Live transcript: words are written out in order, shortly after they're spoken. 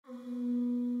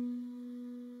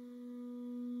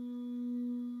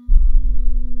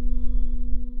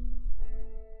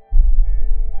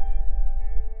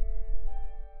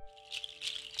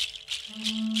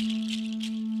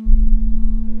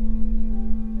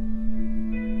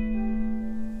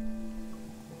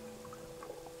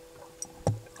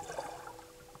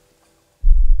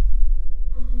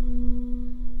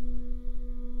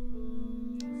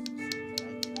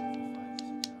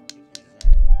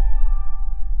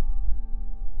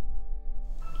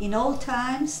In all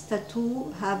times,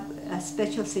 tattoo have a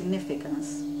special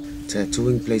significance.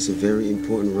 Tattooing plays a very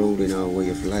important role in our way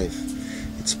of life.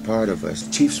 It's part of us.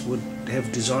 Chiefs would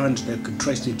have designs that could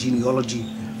trace their genealogy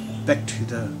back to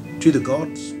the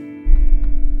gods.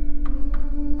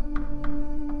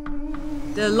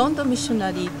 The London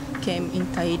missionary came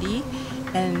in Tahiti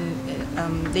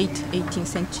in late 18th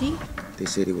century. They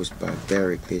said it was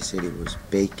barbaric, they said it was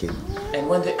bacon. And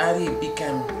when the Ari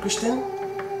became Christian,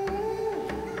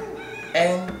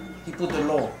 and he put the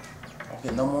law,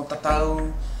 okay, no more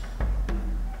tattoo,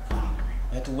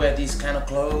 you had to wear these kind of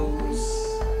clothes,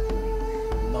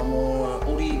 no more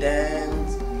uri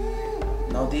dance,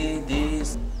 no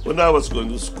this. When I was going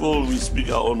to school, we speak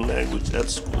our own language at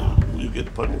school. You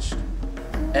get punished.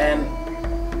 And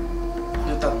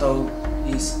your tattoo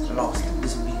is lost.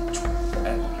 This will be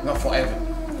forever, not forever.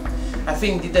 I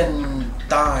think it didn't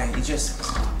die, it just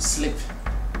slipped.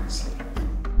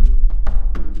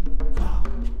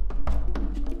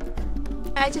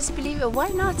 I just believe, why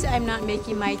not? I'm not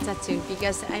making my tattoo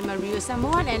because I'm a real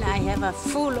Samoan and I have a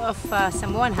full of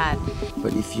Samoan heart.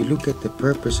 But if you look at the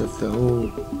purpose of the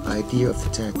whole idea of the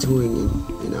tattooing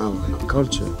in our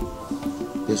culture,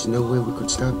 there's no way we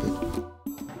could stop it.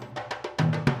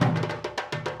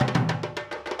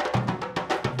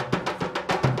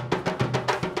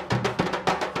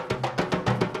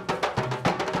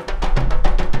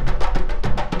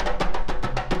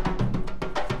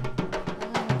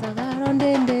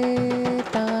 Dende